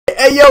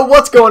Hey yo,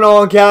 what's going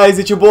on guys?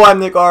 It's your boy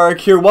imnickarg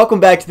here. Welcome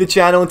back to the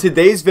channel. In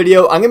today's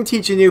video, I'm going to be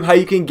teaching you how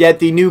you can get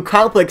the new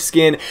Komplex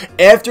skin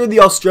after the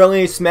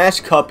Australian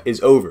Smash Cup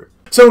is over.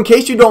 So in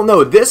case you don't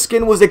know, this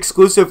skin was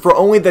exclusive for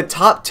only the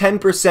top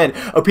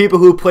 10% of people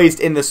who placed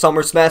in the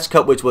Summer Smash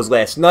Cup, which was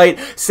last night.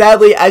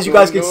 Sadly, as you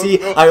guys can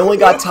see, I only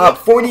got top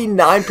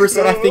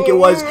 49%, I think it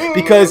was,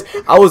 because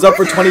I was up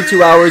for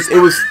 22 hours.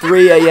 It was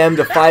 3 a.m.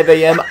 to 5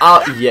 a.m.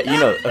 Yeah, you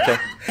know, okay.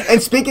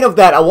 And speaking of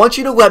that, I want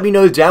you to let me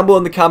know down below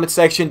in the comment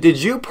section,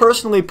 did you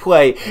personally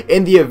play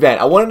in the event?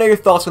 I want to know your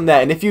thoughts on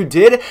that. And if you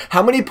did,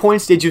 how many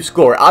points did you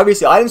score?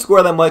 Obviously, I didn't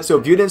score that much, so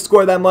if you didn't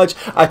score that much,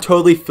 I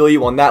totally feel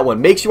you on that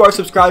one. Make sure you are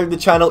subscribed to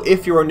the channel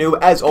if you are new.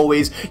 As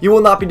always, you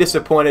will not be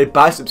disappointed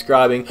by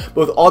subscribing. But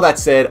with all that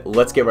said,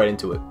 let's get right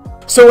into it.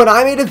 So when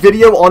I made a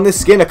video on this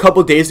skin a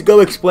couple days ago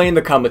explaining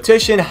the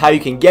competition, how you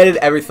can get it,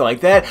 everything like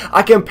that,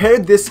 I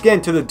compared this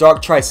skin to the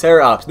Dark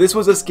Triceratops. This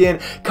was a skin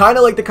kind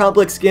of like the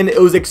Komplex skin.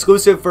 It was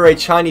exclusive for a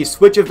Chinese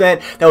Switch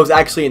event that was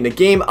actually in the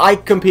game. I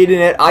competed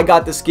in it, I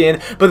got the skin,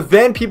 but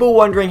then people were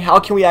wondering how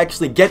can we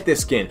actually get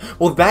this skin?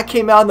 Well, that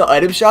came out in the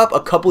item shop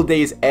a couple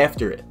days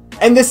after it.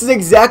 And this is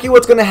exactly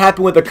what's going to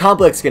happen with the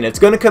Komplex skin. It's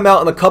going to come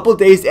out in a couple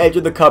days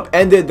after the cup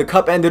ended. The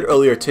cup ended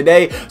earlier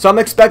today, so I'm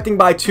expecting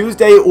by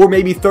Tuesday or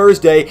maybe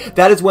Thursday,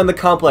 that is when the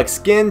Komplex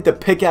skin, the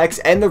pickaxe,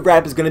 and the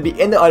wrap is going to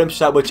be in the item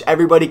shop, which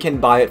everybody can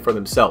buy it for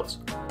themselves.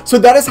 So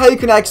that is how you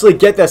can actually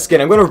get that skin.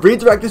 I'm going to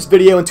redirect this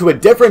video into a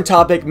different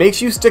topic. Make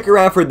sure you stick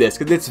around for this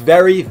because it's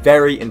very,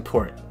 very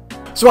important.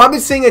 So I've been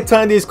seeing a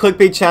ton of these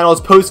clickbait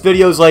channels post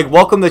videos like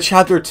welcome to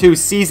chapter 2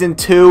 season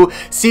 2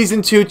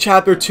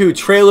 chapter 2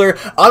 trailer.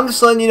 I'm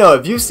just letting you know,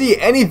 if you see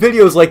any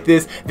videos like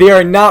this, they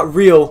are not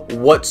real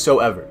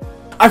whatsoever.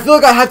 I feel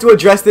like I have to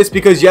address this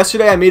because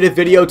yesterday I made a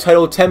video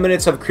titled 10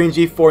 minutes of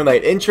cringy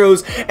Fortnite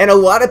intros, and a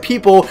lot of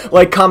people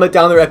like comment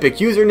down their epic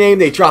username,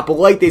 they drop a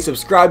like, they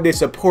subscribe, they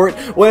support.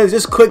 When it's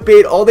just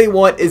clickbait, all they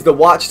want is the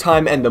watch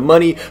time and the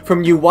money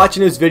from you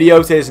watching those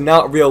videos. It is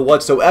not real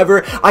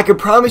whatsoever. I can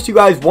promise you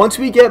guys, once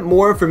we get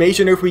more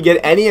information, or if we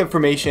get any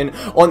information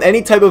on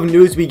any type of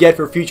news we get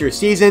for future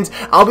seasons,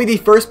 I'll be the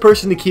first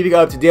person to keep you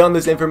up to date on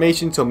this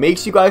information, so make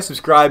sure you guys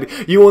subscribe.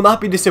 You will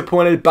not be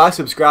disappointed by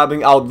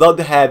subscribing. I would love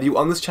to have you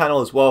on this channel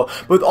as well.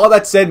 With all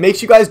that said, make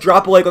sure you guys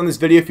drop a like on this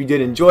video if you did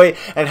enjoy it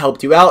and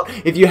helped you out.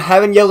 If you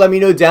haven't yet, let me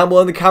know down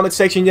below in the comment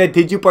section yet,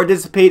 did you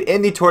participate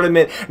in the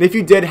tournament? And if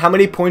you did, how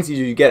many points did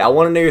you get? I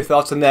want to know your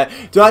thoughts on that.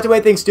 Don't have to do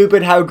anything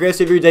stupid. Have a great rest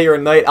of your day or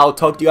night. I'll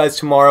talk to you guys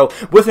tomorrow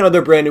with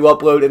another brand new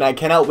upload, and I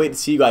cannot wait to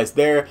see you guys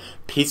there.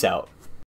 Peace out.